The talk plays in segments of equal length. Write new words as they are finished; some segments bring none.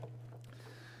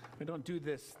We don't do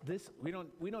this we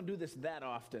don't do this that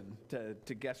often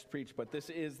to guest preach, but this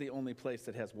is the only place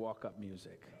that has walk-up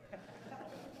music.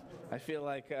 I feel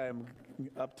like I'm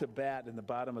up to bat in the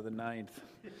bottom of the ninth.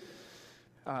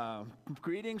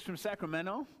 Greetings from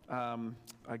Sacramento.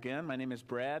 Again, my name is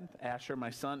Brad. Asher,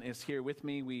 my son, is here with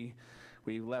me.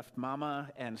 We left Mama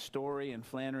and Story and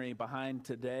Flannery behind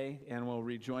today, and we'll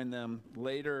rejoin them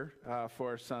later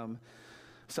for some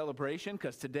celebration,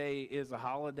 because today is a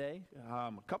holiday,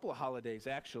 a couple of holidays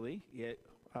actually.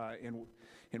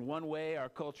 In one way, our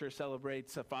culture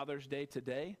celebrates Father's Day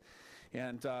today,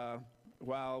 and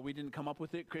while we didn't come up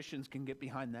with it, Christians can get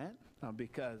behind that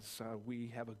because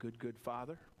we have a good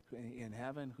Father in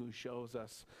heaven who shows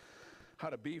us how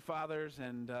to be fathers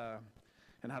and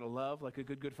how to love like a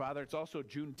good father. It's also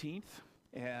Juneteenth,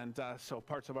 and so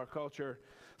parts of our culture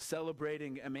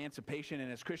celebrating emancipation,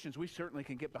 and as Christians, we certainly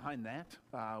can get behind that.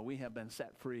 We have been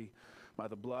set free by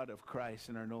the blood of Christ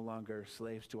and are no longer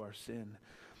slaves to our sin.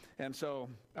 And so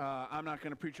I'm not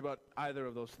going to preach about either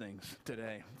of those things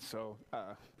today, so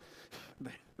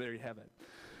there you have it.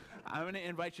 I'm going to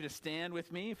invite you to stand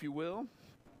with me, if you will,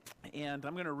 and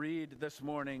I'm going to read this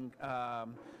morning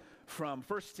from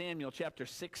 1 Samuel chapter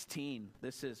 16.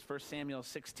 This is 1 Samuel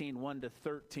 16, 1 to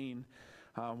 13.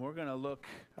 We're going to look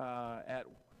at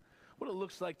what it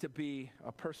looks like to be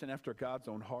a person after God's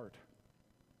own heart.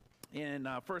 In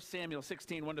 1 Samuel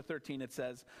 16, 1 to 13, it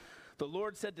says, "The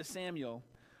Lord said to Samuel,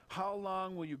 'How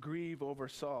long will you grieve over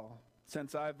Saul,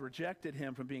 since I've rejected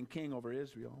him from being king over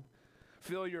Israel?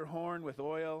 Fill your horn with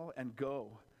oil and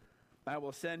go. I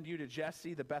will send you to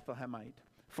Jesse the Bethlehemite,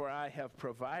 for I have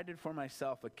provided for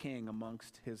myself a king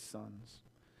amongst his sons.'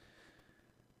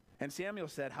 And Samuel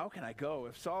said, 'How can I go?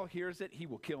 If Saul hears it, he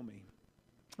will kill me.'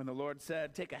 And the Lord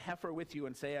said, 'Take a heifer with you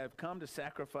and say, I have come to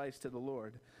sacrifice to the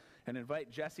Lord, and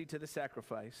invite Jesse to the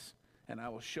sacrifice, and I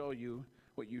will show you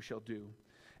what you shall do.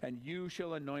 And you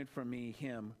shall anoint for me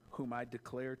him whom I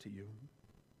declare to you.'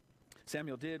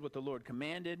 Samuel did what the Lord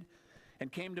commanded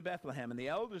and came to Bethlehem. And the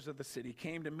elders of the city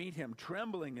came to meet him,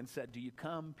 trembling, and said, 'Do you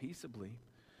come peaceably?'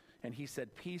 And he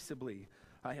said, 'Peaceably,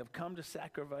 I have come to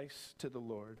sacrifice to the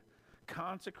Lord.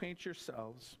 Consecrate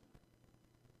yourselves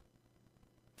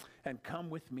and come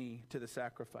with me to the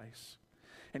sacrifice.'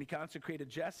 And he consecrated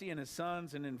Jesse and his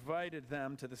sons and invited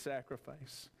them to the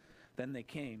sacrifice. Then they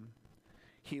came.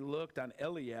 He looked on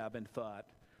Eliab and thought,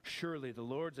 'Surely the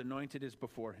Lord's anointed is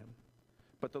before him.'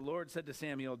 But the Lord said to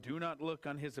Samuel, 'Do not look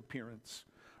on his appearance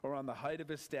or on the height of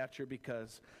his stature,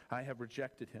 because I have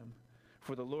rejected him.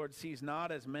 For the Lord sees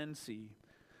not as men see.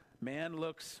 Man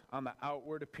looks on the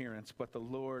outward appearance, but the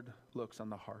Lord looks on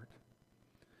the heart.'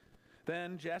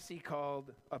 Then Jesse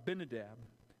called Abinadab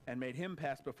and made him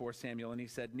pass before Samuel, and he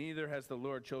said, 'Neither has the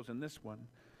Lord chosen this one.'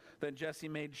 Then Jesse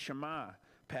made Shammah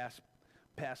pass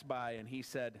by, and he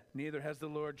said, 'Neither has the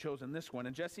Lord chosen this one.'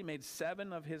 And Jesse made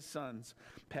 7 of his sons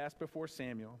pass before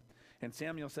Samuel. And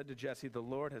Samuel said to Jesse, 'The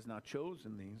Lord has not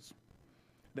chosen these.'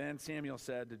 Then Samuel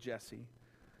said to Jesse,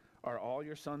 'Are all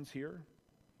your sons here?'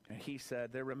 And he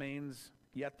said, 'There remains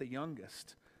yet the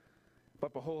youngest,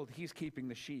 but behold, he's keeping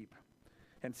the sheep.'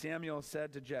 And Samuel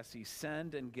said to Jesse,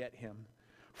 'Send and get him,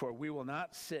 for we will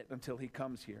not sit until he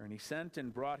comes here.' And he sent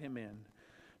and brought him in.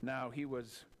 Now he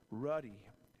was ruddy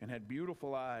and had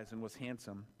beautiful eyes and was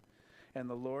handsome. And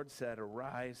the Lord said,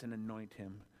 'Arise and anoint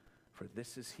him, for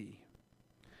this is he.'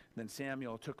 Then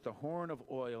Samuel took the horn of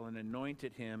oil and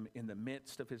anointed him in the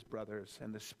midst of his brothers.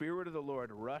 And the Spirit of the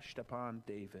Lord rushed upon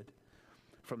David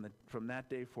from that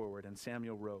day forward. And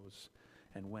Samuel rose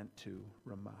and went to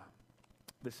Ramah."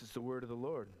 This is the word of the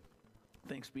Lord.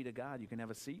 Thanks be to God. You can have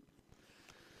a seat.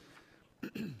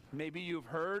 Maybe you've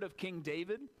heard of King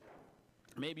David.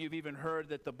 Maybe you've even heard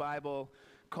that the Bible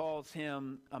calls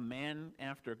him a man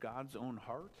after God's own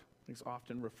heart. He's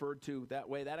often referred to that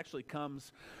way. That actually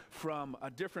comes from a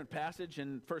different passage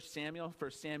in 1 Samuel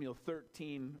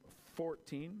 13,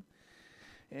 14.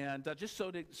 And just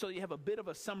so you have a bit of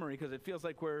a summary, because it feels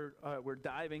like we're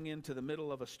diving into the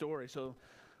middle of a story. So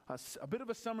a bit of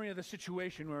a summary of the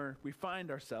situation where we find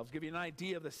ourselves, give you an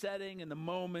idea of the setting and the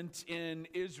moment in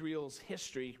Israel's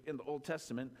history in the Old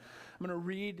Testament. I'm going to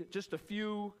read just a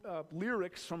few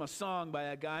lyrics from a song by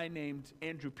a guy named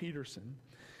Andrew Peterson.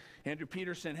 Andrew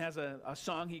Peterson has a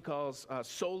song he calls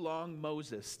 "So Long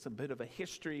Moses." It's a bit of a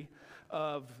history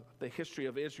of the history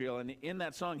of Israel. And in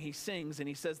that song he sings and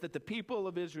he says that the people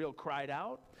of Israel cried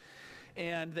out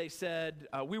and they said,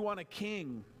 "We want a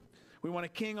king. We want a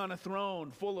king on a throne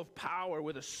full of power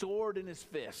with a sword in his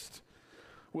fist.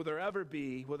 Will there ever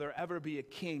be a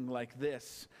king like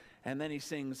this?" And then he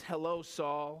sings, "Hello,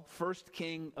 Saul, first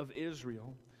king of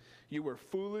Israel. You were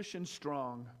foolish and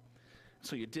strong,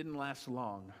 so you didn't last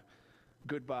long.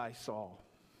 goodbye, Saul.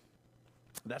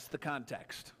 That's the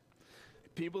context.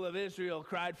 People of Israel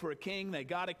cried for a king. They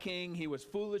got a king. He was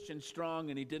foolish and strong,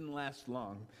 and he didn't last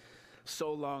long.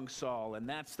 So long, Saul. And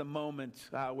that's the moment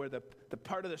where the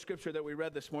part of the scripture that we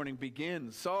read this morning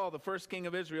begins. Saul, the first king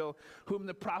of Israel, whom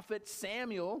the prophet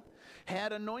Samuel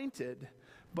had anointed,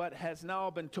 but has now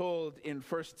been told in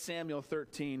 1 Samuel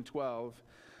 13:12,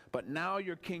 but now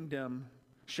your kingdom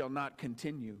shall not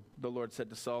continue, the Lord said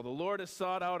to Saul. The Lord has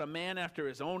sought out a man after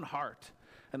his own heart,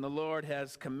 and the Lord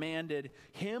has commanded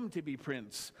him to be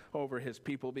prince over his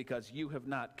people, because you have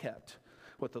not kept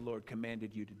what the Lord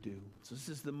commanded you to do. So this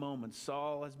is the moment.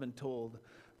 Saul has been told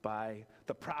by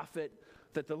the prophet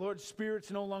that the Lord's Spirit's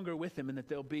no longer with him and that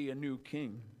there'll be a new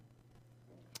king.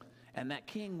 And that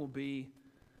king will be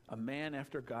a man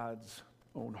after God's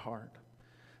own heart.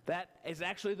 That is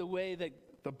actually the way that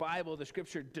the Bible, the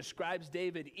scripture, describes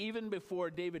David even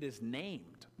before David is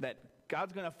named, that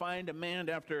God's going to find a man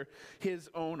after his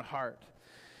own heart.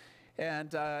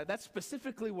 And that's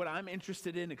specifically what I'm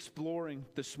interested in exploring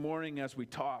this morning as we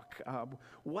talk.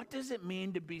 What does it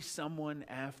mean to be someone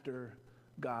after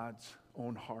God's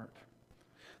own heart?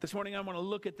 This morning I want to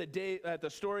look at the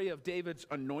story of David's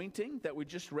anointing that we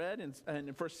just read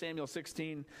in 1 Samuel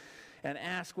 16 and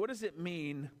ask, what does it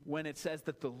mean when it says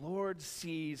that the Lord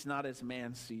sees not as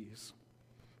man sees?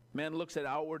 Man looks at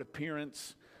outward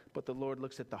appearance, but the Lord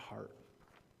looks at the heart.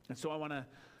 And so I want to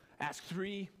ask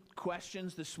three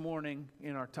questions this morning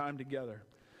in our time together.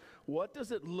 What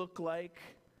does it look like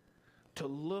to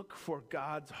look for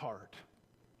God's heart?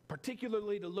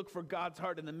 Particularly to look for God's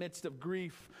heart in the midst of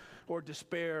grief or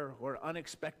despair or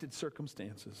unexpected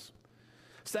circumstances.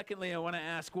 Secondly, I want to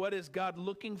ask, what is God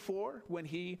looking for when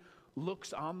he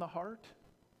looks on the heart?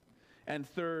 And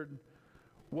third,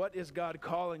 what is God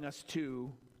calling us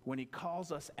to when he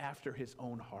calls us after his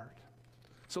own heart?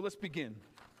 So let's begin.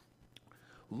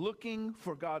 Looking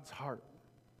for God's heart.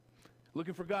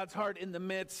 Looking for God's heart in the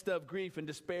midst of grief and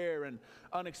despair and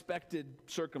unexpected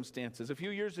circumstances. A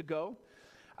few years ago,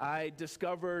 I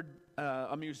discovered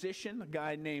a musician, a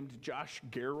guy named Josh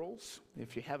Garrels.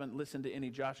 If you haven't listened to any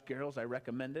Josh Garrels, I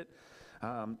recommend it.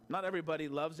 Not everybody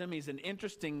loves him. He's an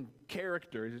interesting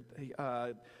character.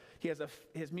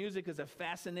 His music is a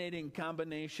fascinating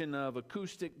combination of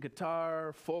acoustic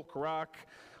guitar, folk rock,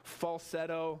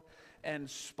 falsetto, and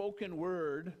spoken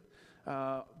word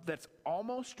that's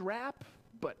almost rap,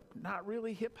 but not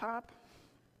really hip-hop.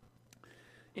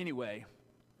 Anyway,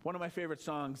 one of my favorite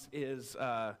songs is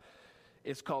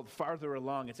called Farther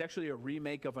Along. It's actually a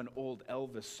remake of an old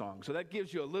Elvis song. So that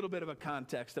gives you a little bit of a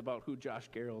context about who Josh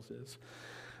Garrels is.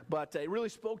 But it really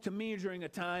spoke to me during a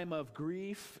time of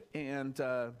grief, and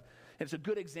it's a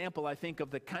good example, I think, of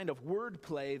the kind of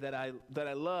wordplay that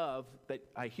I love, that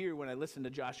I hear when I listen to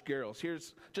Josh Garrels.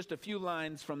 Here's just a few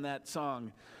lines from that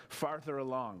song, Farther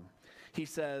Along. He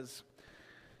says,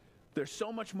 "There's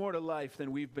so much more to life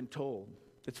than we've been told.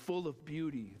 It's full of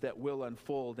beauty that will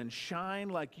unfold and shine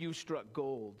like you struck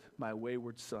gold, my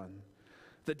wayward son.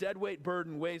 The deadweight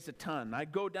burden weighs a ton. I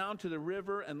go down to the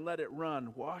river and let it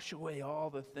run. Wash away all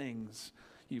the things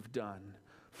you've done.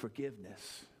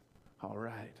 Forgiveness, all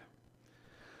right.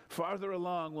 Farther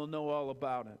along, we'll know all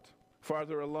about it.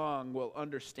 Farther along, we'll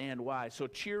understand why. So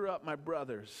cheer up, my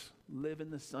brothers. Live in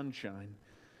the sunshine.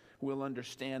 We'll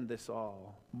understand this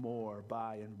all more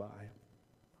by and by."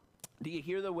 Do you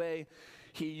hear the way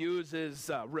he uses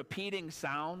repeating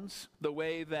sounds? The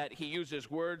way that he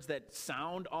uses words that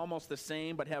sound almost the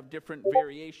same but have different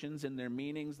variations in their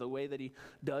meanings? The way that he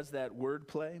does that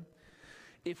wordplay?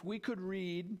 If we could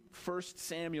read 1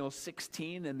 Samuel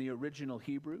 16 in the original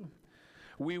Hebrew,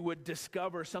 we would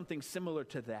discover something similar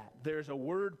to that. There's a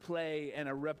word play and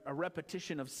a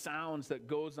repetition of sounds that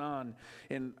goes on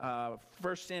in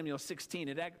 1 Samuel 16.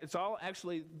 It's all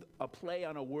actually a play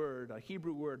on a word, a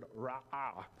Hebrew word,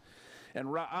 ra'ah. And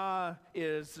ra'ah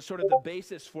is sort of the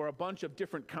basis for a bunch of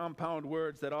different compound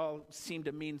words that all seem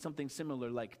to mean something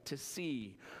similar, like to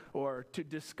see, or to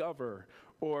discover,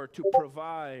 or to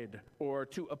provide, or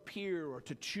to appear, or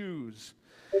to choose.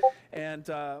 And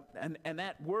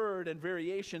that word and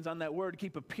variations on that word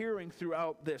keep appearing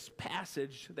throughout this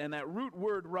passage. And that root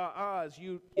word ra'ah is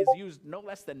used no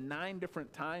less than 9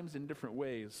 different times in different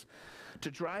ways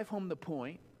to drive home the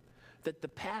point that the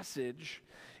passage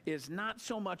is not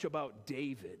so much about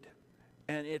David,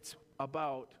 and it's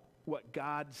about what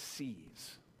God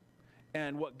sees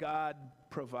and what God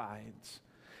provides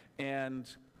and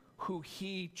who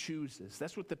he chooses.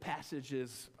 That's what the passage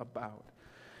is about.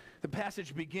 The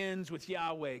passage begins with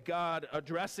Yahweh, God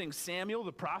addressing Samuel,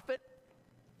 the prophet.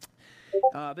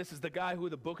 This is the guy who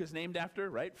the book is named after,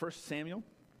 right? 1 Samuel.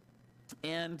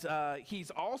 And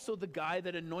he's also the guy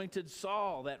that anointed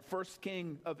Saul, that first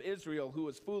king of Israel, who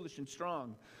was foolish and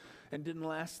strong and didn't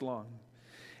last long.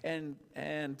 And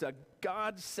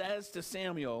God says to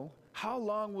Samuel, how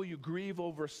long will you grieve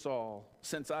over Saul,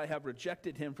 since I have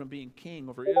rejected him from being king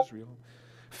over Israel?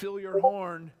 Fill your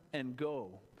horn and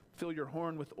go. Fill your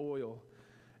horn with oil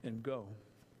and go.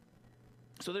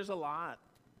 So there's a lot,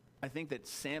 I think, that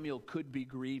Samuel could be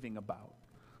grieving about.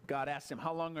 God asked him,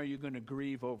 how long are you going to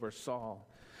grieve over Saul?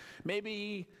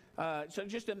 Maybe, so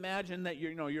just imagine that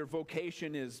your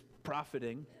vocation is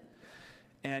profiting,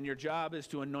 and your job is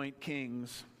to anoint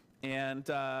kings, and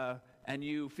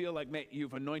you feel like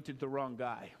you've anointed the wrong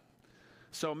guy.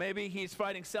 So maybe he's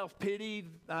fighting self-pity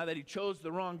that he chose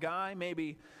the wrong guy.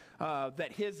 Maybe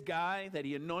that his guy that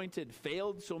he anointed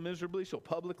failed so miserably, so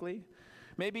publicly.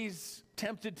 Maybe he's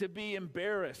tempted to be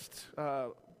embarrassed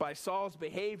by Saul's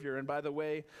behavior and by the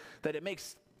way that it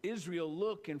makes Israel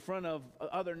look in front of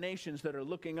other nations that are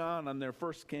looking on their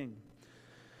first king.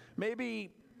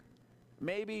 Maybe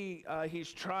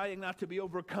he's trying not to be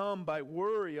overcome by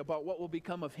worry about what will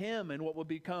become of him and what will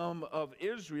become of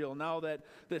Israel now that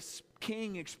this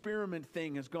king experiment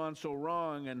thing has gone so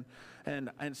wrong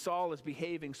and Saul is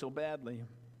behaving so badly.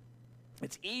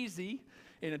 It's easy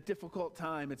in a difficult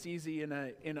time. It's easy in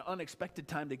an unexpected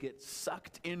time to get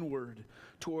sucked inward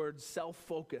towards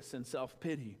self-focus and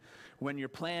self-pity. When your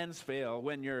plans fail,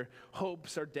 when your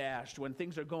hopes are dashed, when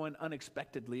things are going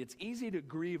unexpectedly, it's easy to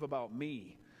grieve about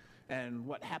me and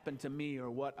what happened to me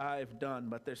or what I've done.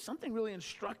 But there's something really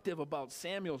instructive about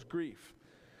Samuel's grief.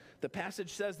 The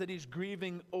passage says that he's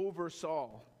grieving over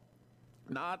Saul,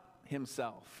 not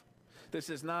himself.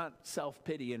 This is not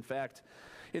self-pity. In fact,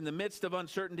 in the midst of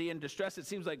uncertainty and distress, it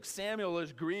seems like Samuel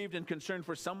is grieved and concerned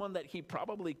for someone that he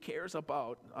probably cares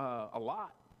about a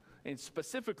lot. And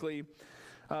specifically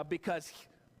because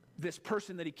this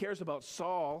person that he cares about,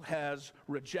 Saul, has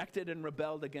rejected and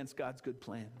rebelled against God's good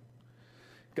plan,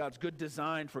 God's good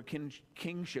design for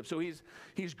kingship. So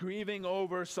he's grieving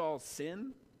over Saul's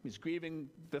sin. He's grieving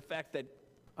the fact that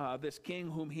this king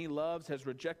whom he loves has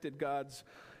rejected God's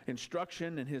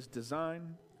instruction and his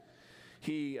design.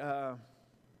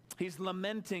 He's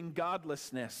lamenting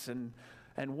godlessness and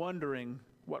wondering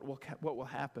what will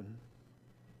happen.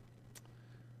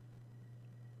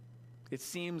 It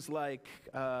seems like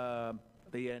the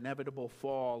inevitable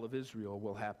fall of Israel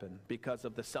will happen because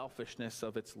of the selfishness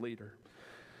of its leader.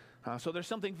 So there's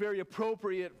something very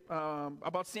appropriate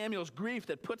about Samuel's grief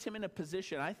that puts him in a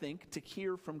position, I think, to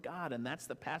hear from God. And that's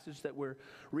the passage that we're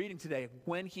reading today,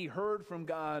 when he heard from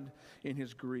God in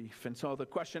his grief. And so the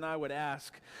question I would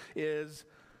ask is,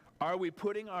 are we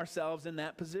putting ourselves in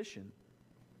that position?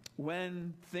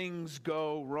 When things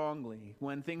go wrongly,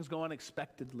 when things go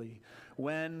unexpectedly,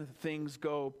 when things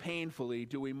go painfully,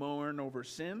 do we mourn over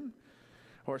sin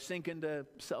or sink into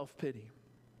self-pity?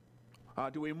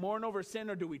 Do we mourn over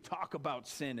sin, or do we talk about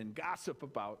sin and gossip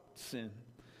about sin?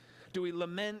 Do we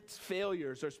lament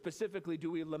failures, or specifically,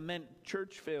 do we lament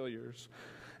church failures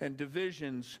and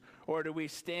divisions, or do we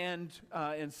stand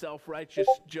in self-righteous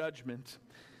judgment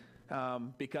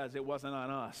because it wasn't on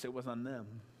us, it was on them?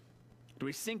 Do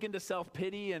we sink into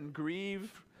self-pity and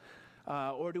grieve,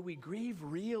 or do we grieve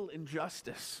real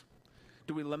injustice?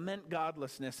 Do we lament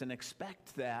godlessness and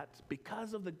expect that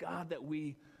because of the God that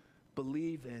we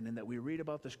believe in and that we read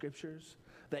about the scriptures,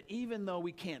 that even though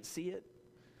we can't see it,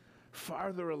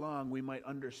 farther along we might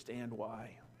understand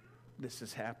why this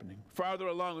is happening. Farther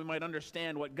along we might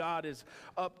understand what God is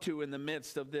up to in the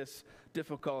midst of this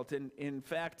difficult. And in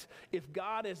fact, if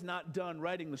God is not done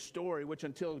writing the story, which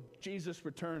until Jesus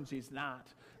returns he's not,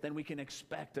 then we can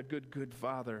expect a good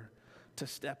Father to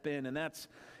step in. And that's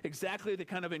exactly the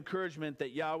kind of encouragement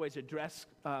that Yahweh's address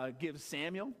gives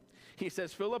Samuel. He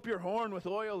says, fill up your horn with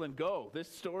oil and go. This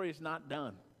story is not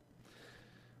done.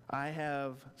 I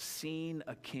have seen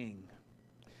a king,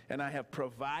 and I have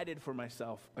provided for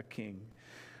myself a king.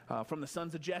 From the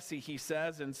sons of Jesse, he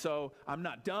says, and so I'm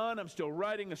not done. I'm still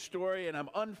writing a story, and I'm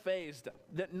unfazed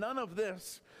that none of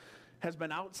this has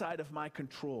been outside of my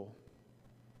control.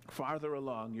 Farther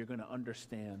along, you're going to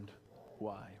understand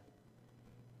why.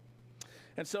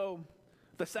 And so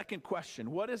the second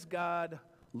question, what is God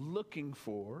looking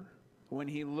for when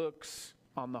he looks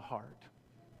on the heart?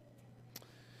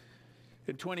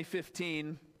 In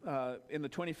 2015, in the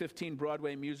 2015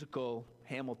 Broadway musical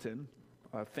Hamilton,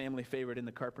 a family favorite in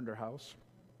the Carpenter house,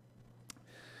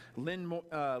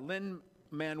 Lin-Manuel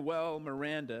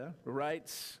Miranda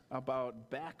writes about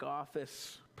back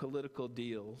office political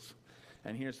deals.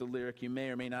 And here's the lyric. You may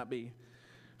or may not be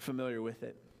familiar with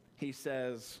it. He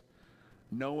says,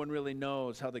 no one really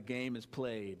knows how the game is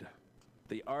played.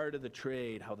 the art of the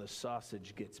trade, how the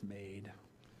sausage gets made.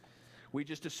 We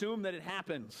just assume that it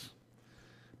happens,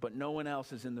 but no one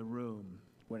else is in the room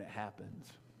when it happens.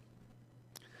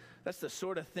 That's the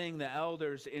sort of thing the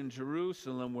elders in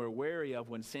Jerusalem were wary of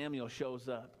when Samuel shows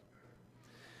up.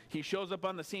 He shows up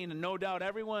on the scene, and no doubt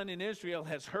everyone in Israel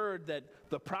has heard that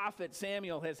the prophet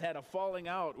Samuel has had a falling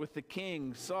out with the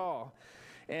king, Saul.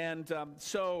 And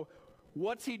so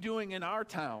what's he doing in our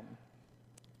town?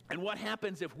 And what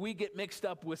happens if we get mixed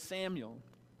up with Samuel?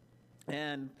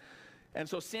 And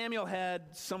so Samuel had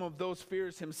some of those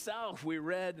fears himself. We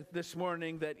read this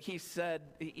morning that he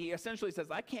essentially says,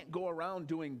 I can't go around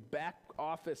doing back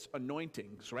office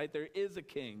anointings, right? There is a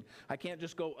king. I can't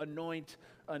just go anoint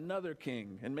another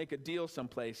king and make a deal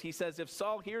someplace. He says, if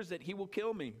Saul hears it, he will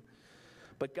kill me.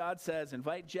 But God says,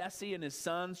 invite Jesse and his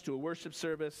sons to a worship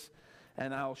service,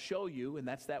 and I'll show you, and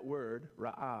that's that word,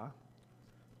 ra'ah,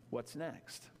 what's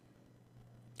next.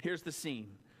 Here's the scene.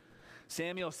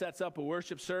 Samuel sets up a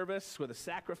worship service with a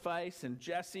sacrifice, and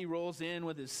Jesse rolls in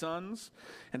with his sons.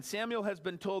 And Samuel has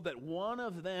been told that one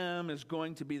of them is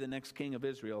going to be the next king of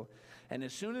Israel. And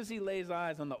as soon as he lays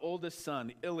eyes on the oldest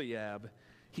son, Eliab,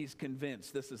 he's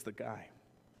convinced this is the guy.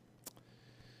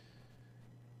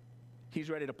 He's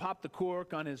ready to pop the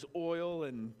cork on his oil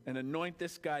and anoint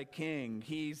this guy king.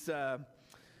 He's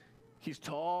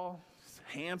tall, he's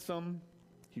handsome,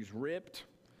 he's ripped.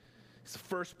 He's the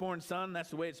firstborn son. That's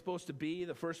the way it's supposed to be.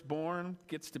 The firstborn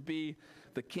gets to be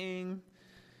the king.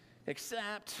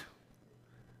 Except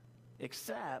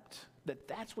that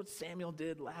that's what Samuel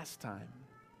did last time.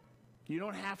 You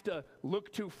don't have to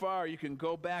look too far. You can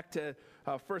go back to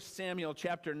 1 Samuel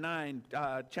chapter 9.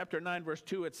 Chapter 9, verse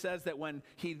 2, it says that when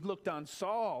he looked on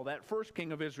Saul, that first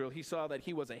king of Israel, he saw that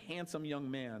he was a handsome young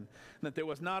man, and that there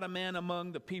was not a man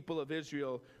among the people of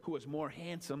Israel who was more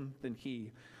handsome than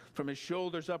he. From his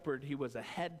shoulders upward, he was a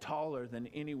head taller than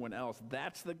anyone else.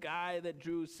 That's the guy that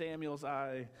drew Samuel's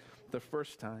eye the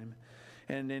first time.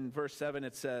 And in verse 7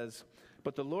 it says,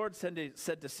 but the Lord said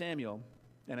to Samuel,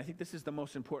 and I think this is the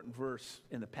most important verse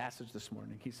in the passage this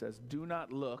morning. He says, do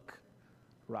not look,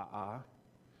 ra'ah,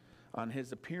 on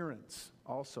his appearance,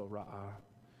 also ra'ah,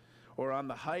 or on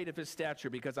the height of his stature,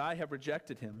 because I have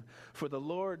rejected him. For the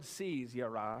Lord sees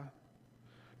yarah,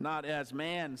 not as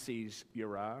man sees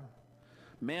yarah.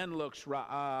 Man looks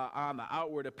ra'ah on the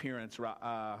outward appearance,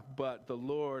 ra'ah, but the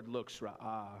Lord looks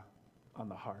ra'ah on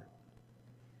the heart.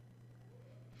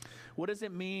 What does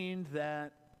it mean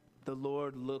that the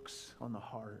Lord looks on the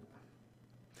heart?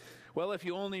 Well, if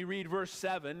you only read verse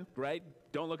 7, right?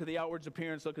 Don't look at the outward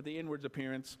appearance, look at the inward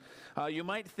appearance. You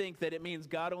might think that it means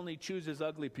God only chooses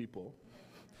ugly people.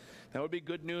 That would be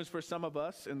good news for some of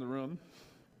us in the room.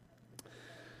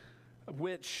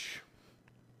 But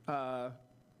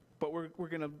we're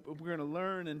gonna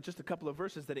learn in just a couple of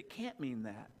verses that it can't mean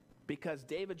that, because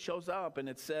David shows up and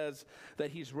it says that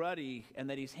he's ruddy and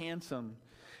that he's handsome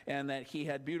and that he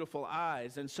had beautiful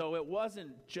eyes. And so it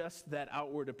wasn't just that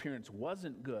outward appearance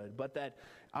wasn't good, but that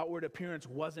outward appearance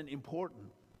wasn't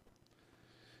important.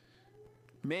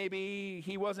 Maybe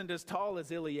he wasn't as tall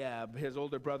as Eliab, his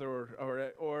older brother,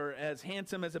 or as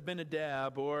handsome as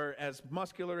Abinadab, or as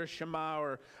muscular as Shammah,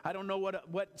 or I don't know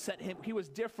what set him. He was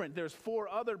different. There's 4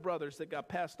 other brothers that got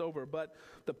passed over, but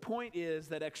the point is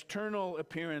that external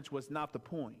appearance was not the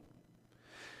point.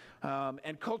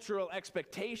 And cultural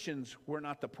expectations were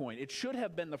not the point. It should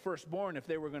have been the firstborn if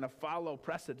they were going to follow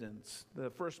precedents. The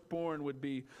firstborn would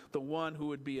be the one who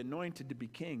would be anointed to be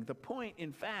king. The point,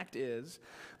 in fact, is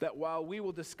that while we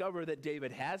will discover that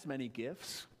David has many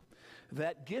gifts,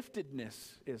 that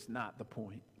giftedness is not the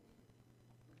point.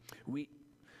 We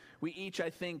each, I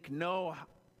think, know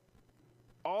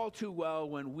all too well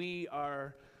when we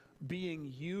are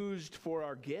being used for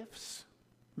our gifts.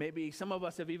 Maybe some of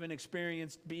us have even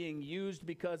experienced being used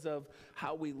because of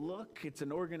how we look. It's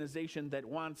an organization that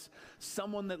wants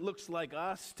someone that looks like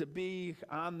us to be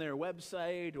on their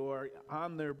website or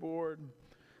on their board.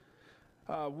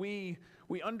 We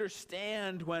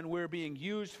understand when we're being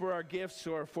used for our gifts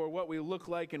or for what we look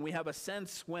like, and we have a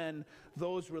sense when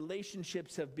those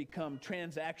relationships have become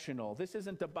transactional. This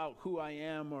isn't about who I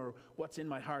am or what's in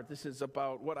my heart. This is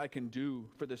about what I can do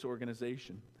for this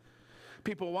organization.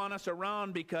 People want us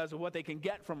around because of what they can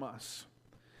get from us.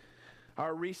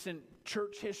 Our recent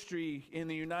church history in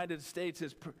the United States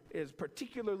is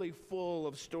particularly full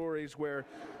of stories where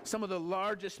some of the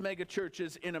largest mega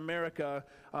churches in America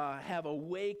have a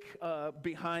wake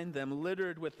behind them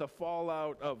littered with the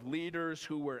fallout of leaders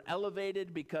who were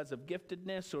elevated because of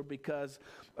giftedness or because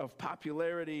of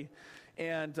popularity,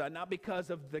 and not because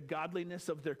of the godliness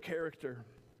of their character.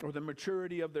 or the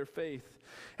maturity of their faith.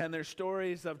 And there's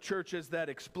stories of churches that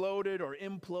exploded or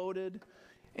imploded,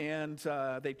 and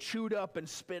they chewed up and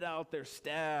spit out their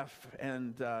staff,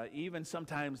 and even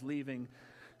sometimes leaving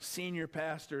senior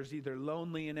pastors either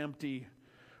lonely and empty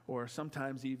or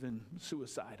sometimes even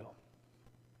suicidal.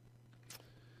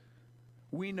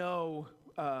 We know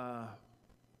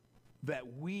that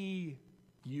we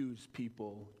use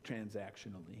people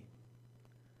transactionally.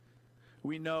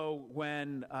 We know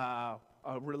when a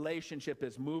relationship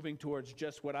is moving towards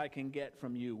just what I can get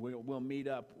from you. We'll meet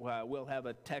up, we'll have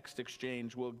a text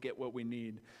exchange, we'll get what we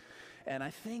need. And I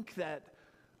think that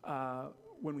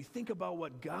when we think about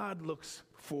what God looks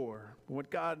for, when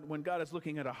God is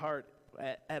looking at a heart,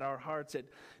 at our hearts, it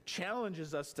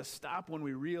challenges us to stop when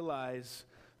we realize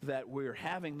that we're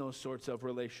having those sorts of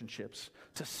relationships,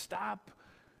 to stop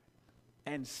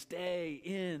and stay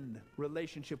in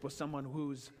relationship with someone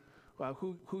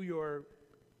who your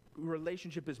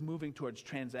relationship is moving towards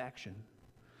transaction.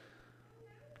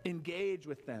 Engage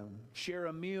with them, share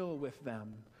a meal with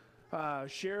them,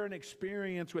 share an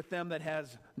experience with them that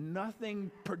has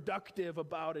nothing productive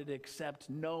about it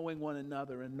except knowing one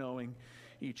another and knowing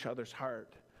each other's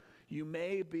heart. You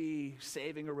may be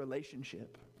saving a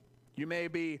relationship. You may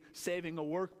be saving a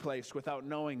workplace without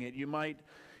knowing it. You might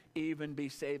even be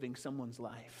saving someone's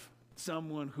life.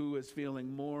 Someone who is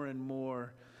feeling more and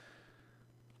more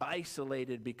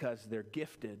isolated because they're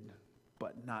gifted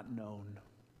but not known.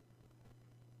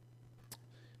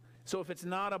 So if it's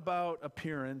not about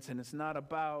appearance and it's not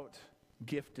about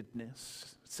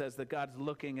giftedness, it says that God's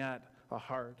looking at a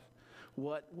heart.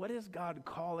 What is God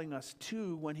calling us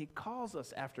to when he calls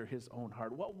us after his own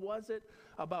heart? What was it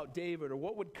about David, or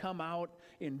what would come out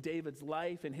in David's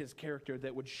life and his character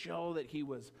that would show that he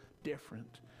was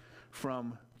different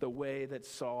from the way that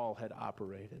Saul had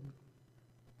operated?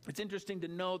 It's interesting to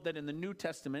note that in the New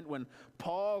Testament, when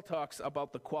Paul talks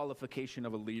about the qualification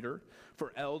of a leader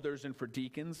for elders and for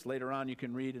deacons, later on you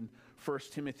can read in 1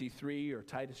 Timothy 3 or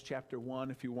Titus chapter 1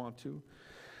 if you want to,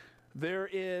 there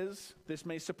is, this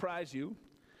may surprise you,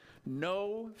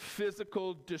 no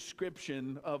physical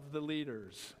description of the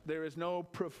leaders. There is no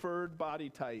preferred body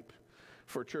type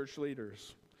for church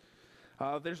leaders.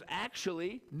 There's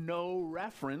actually no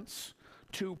reference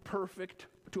to a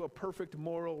perfect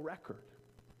moral record.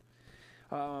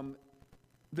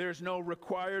 There's no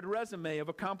required resume of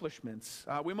accomplishments.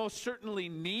 We most certainly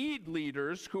need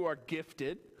leaders who are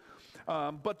gifted,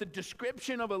 but the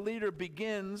description of a leader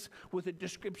begins with a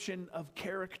description of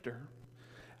character,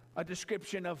 a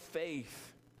description of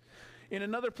faith. In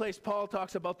another place, Paul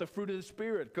talks about the fruit of the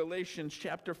Spirit, Galatians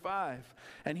chapter 5,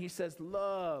 and he says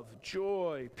love,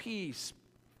 joy, peace,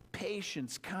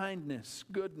 patience, kindness,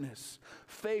 goodness,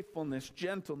 faithfulness,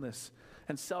 gentleness,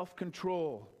 and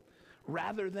self-control,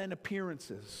 rather than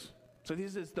appearances. So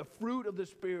this is the fruit of the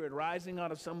Spirit rising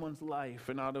out of someone's life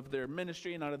and out of their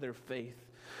ministry and out of their faith.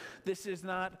 This is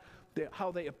not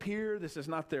how they appear. This is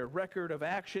not their record of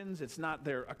actions. It's not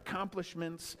their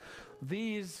accomplishments.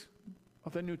 These,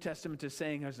 what the New Testament is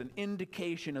saying, is an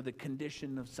indication of the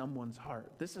condition of someone's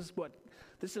heart. This is what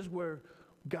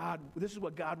God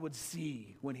would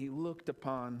see when he looked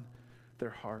upon their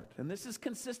heart. And this is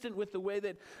consistent with the way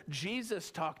that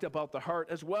Jesus talked about the heart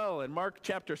as well. In Mark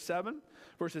chapter 7,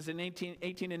 verses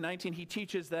 18 and 19, he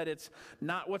teaches that it's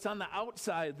not what's on the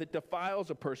outside that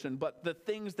defiles a person, but the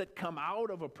things that come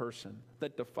out of a person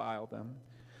that defile them.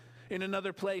 In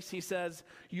another place, he says,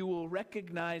 you will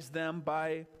recognize them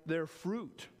by their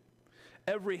fruit.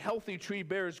 Every healthy tree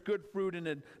bears good fruit, and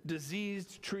a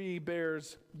diseased tree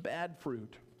bears bad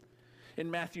fruit. In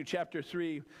Matthew chapter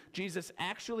 3, Jesus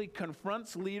actually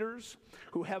confronts leaders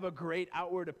who have a great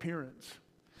outward appearance.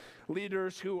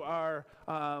 Leaders who are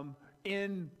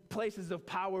in places of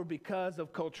power because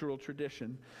of cultural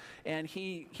tradition. And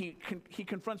he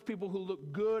confronts people who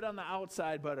look good on the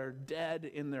outside but are dead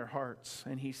in their hearts.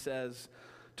 And he says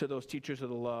to those teachers of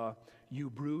the law, you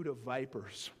brood of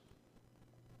vipers,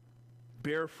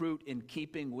 bear fruit in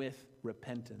keeping with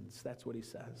repentance. That's what he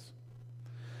says.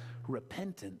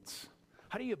 Repentance.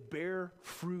 How do you bear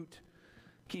fruit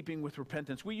keeping with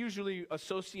repentance? We usually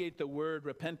associate the word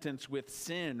repentance with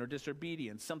sin or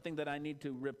disobedience, something that I need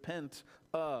to repent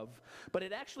of. But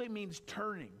it actually means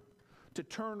turning. To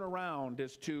turn around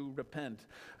is to repent.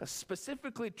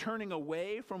 Specifically turning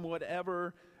away from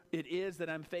whatever it is that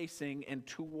I'm facing and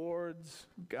towards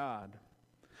God.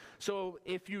 So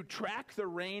if you track the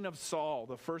reign of Saul,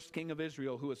 the first king of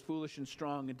Israel, who was foolish and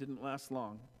strong and didn't last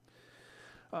long,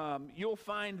 you'll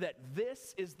find that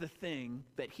this is the thing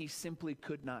that he simply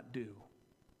could not do.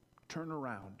 Turn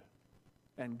around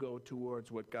and go towards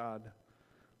what God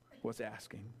was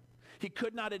asking. He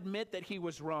could not admit that he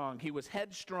was wrong. He was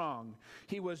headstrong.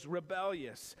 He was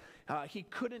rebellious. He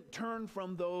couldn't turn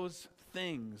from those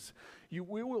things.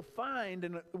 We will find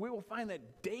that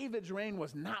David's reign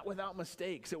was not without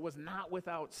mistakes. It was not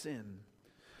without sin.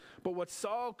 But what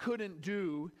Saul couldn't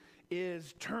do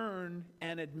is turn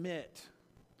and admit.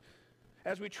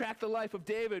 As we track the life of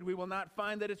David, we will not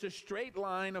find that it's a straight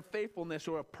line of faithfulness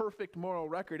or a perfect moral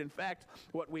record. In fact,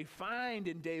 what we find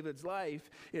in David's life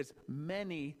is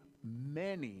many,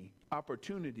 many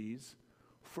opportunities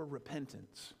for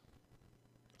repentance.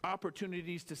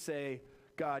 Opportunities to say,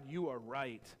 God, you are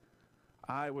right.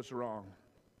 I was wrong.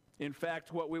 In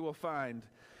fact, what we will find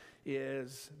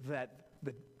is that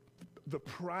the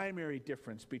primary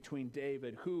difference between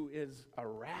David, who is a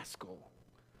rascal,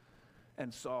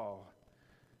 and Saul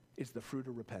is the fruit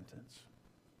of repentance.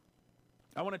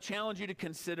 I want to challenge you to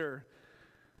consider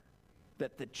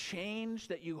that the change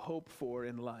that you hope for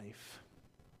in life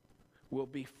will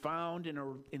be found in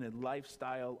a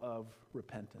lifestyle of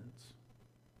repentance.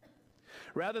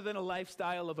 Rather than a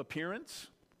lifestyle of appearance,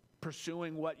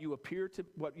 pursuing what you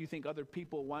think other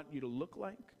people want you to look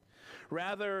like,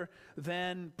 rather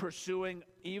than pursuing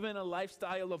even a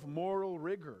lifestyle of moral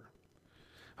rigor,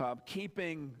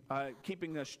 keeping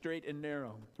the straight and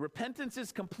narrow. Repentance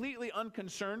is completely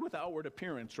unconcerned with outward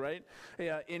appearance, right?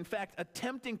 In fact,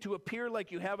 attempting to appear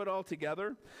like you have it all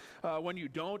together when you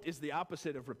don't is the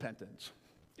opposite of repentance.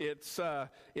 It's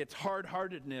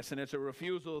hard-heartedness, and it's a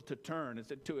refusal to turn.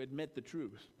 It's to admit the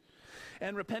truth.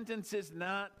 And repentance is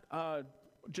not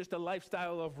just a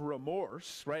lifestyle of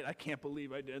remorse, right? I can't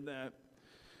believe I did that.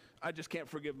 I just can't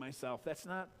forgive myself. That's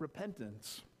not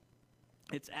repentance.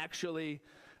 It's actually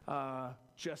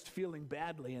just feeling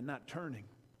badly and not turning.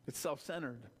 It's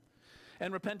self-centered.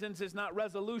 And repentance is not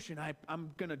resolution.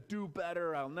 I'm going to do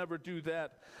better. I'll never do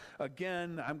that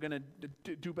again. I'm going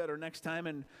to do better next time.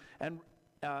 And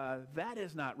that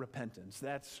is not repentance.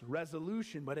 That's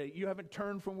resolution, but you haven't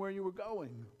turned from where you were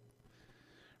going.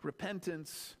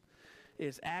 Repentance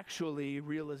is actually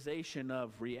realization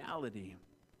of reality.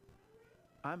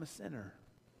 I'm a sinner.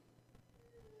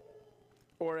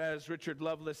 Or as Richard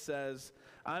Lovelace says,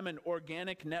 I'm an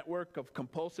organic network of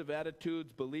compulsive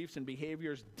attitudes, beliefs, and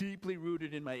behaviors deeply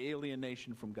rooted in my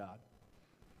alienation from God.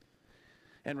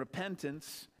 And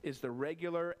repentance is the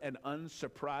regular and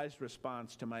unsurprised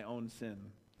response to my own sin.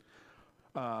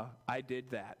 I did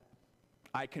that.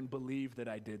 I can believe that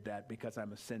I did that because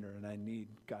I'm a sinner and I need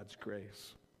God's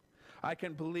grace. I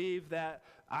can believe that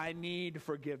I need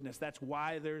forgiveness. That's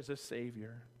why there's a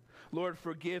Savior. Lord,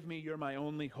 forgive me. You're my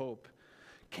only hope.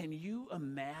 Can you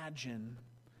imagine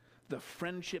the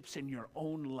friendships in your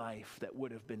own life that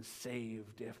would have been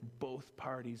saved if both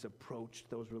parties approached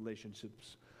those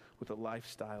relationships with a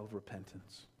lifestyle of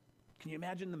repentance? Can you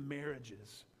imagine the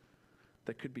marriages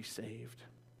that could be saved?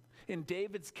 In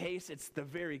David's case, it's the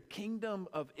very kingdom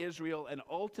of Israel and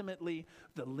ultimately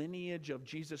the lineage of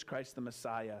Jesus Christ the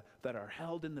Messiah that are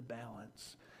held in the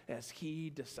balance as he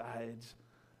decides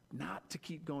not to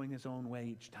keep going his own way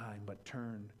each time, but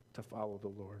turn to follow the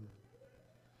Lord.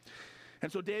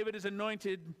 And so David is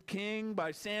anointed king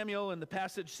by Samuel, and the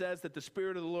passage says that the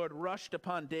Spirit of the Lord rushed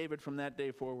upon David from that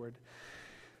day forward.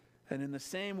 And in the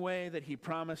same way that he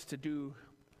promised to do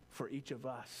for each of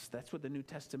us, that's what the New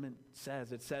Testament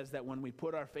says. It says that when we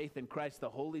put our faith in Christ, the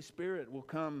Holy Spirit will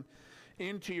come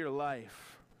into your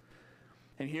life.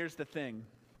 And here's the thing.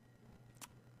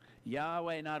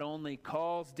 Yahweh not only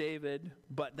calls David,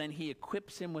 but then he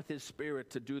equips him with his Spirit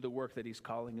to do the work that he's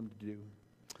calling him to do.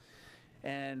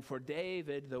 And for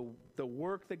David, the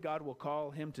work that God will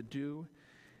call him to do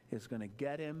is going to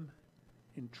get him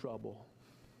in trouble.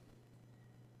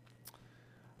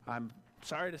 I'm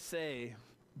sorry to say,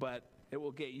 but it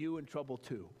will get you in trouble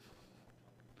too.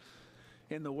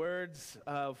 In the words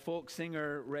of folk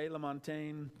singer Ray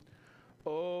LaMontagne,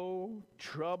 oh,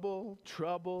 trouble,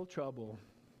 trouble, trouble.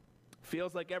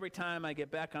 Feels like every time I get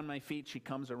back on my feet, she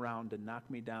comes around to knock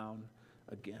me down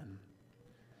again.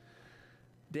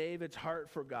 David's heart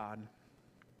for God,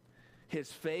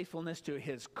 his faithfulness to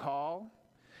his call,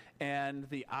 and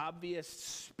the obvious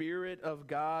Spirit of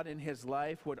God in his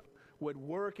life would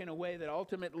work in a way that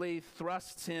ultimately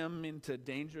thrusts him into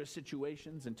dangerous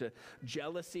situations, into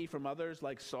jealousy from others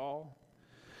like Saul.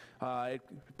 It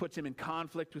puts him in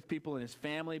conflict with people in his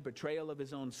family, betrayal of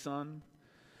his own son.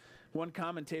 One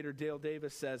commentator, Dale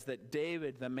Davis, says that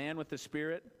David, the man with the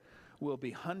Spirit, will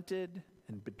be hunted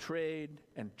and betrayed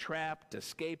and trapped,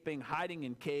 escaping, hiding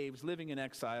in caves, living in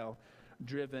exile,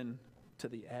 driven to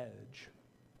the edge.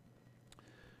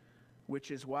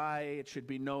 Which is why it should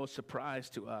be no surprise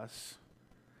to us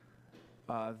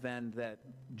then that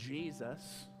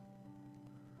Jesus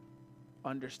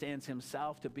understands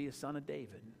himself to be a son of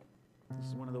David. This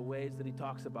is one of the ways that he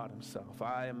talks about himself.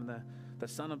 I am the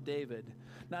son of David.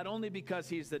 Not only because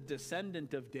he's the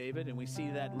descendant of David, and we see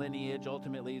that lineage,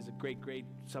 ultimately he's a great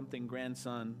something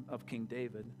grandson of King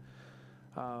David,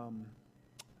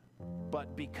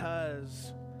 but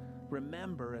because,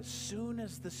 remember, as soon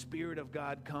as the Spirit of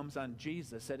God comes on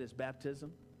Jesus at his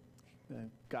baptism,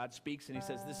 God speaks and he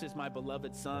says, "This is my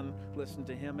beloved son, listen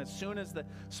to him." As soon as the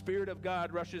Spirit of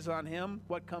God rushes on him,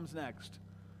 what comes next?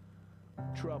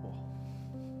 Trouble.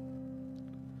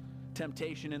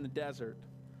 Temptation in the desert.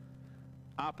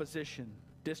 Opposition,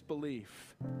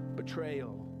 disbelief,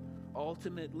 betrayal,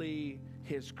 ultimately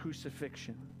his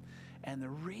crucifixion. And the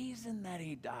reason that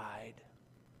he died,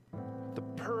 the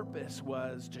purpose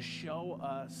was to show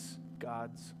us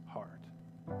God's heart.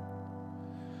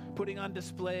 Putting on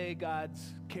display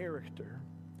God's character.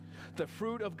 The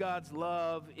fruit of God's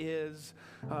love is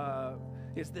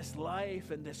this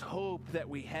life and this hope that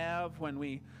we have when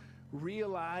we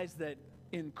realize that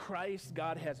in Christ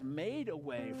God has made a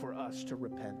way for us to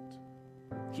repent.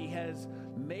 He has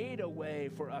made a way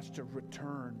for us to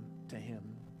return to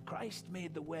him. Christ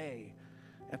made the way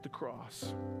at the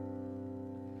cross.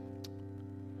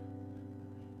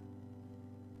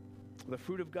 The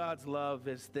fruit of God's love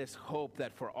is this hope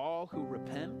that for all who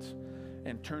repent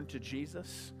and turn to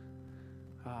Jesus,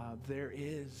 there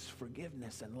is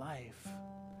forgiveness and life.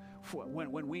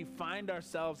 When we find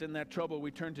ourselves in that trouble,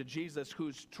 we turn to Jesus,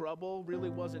 whose trouble really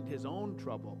wasn't his own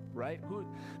trouble, right?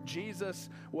 Jesus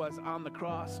was on the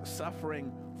cross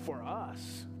suffering for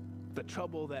us, the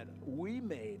trouble that we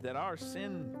made, that our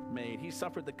sin made. He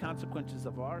suffered the consequences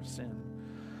of our sin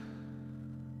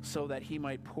so that he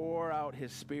might pour out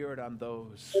his Spirit on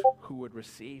those who would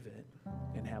receive it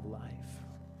and have life.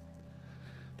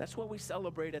 That's what we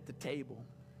celebrate at the table.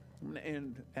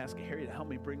 And ask Harry to help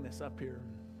me bring this up here.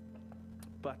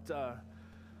 But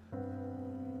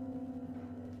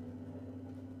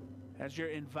as you're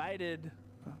invited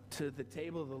to the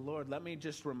table of the Lord, let me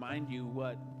just remind you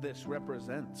what this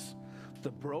represents. The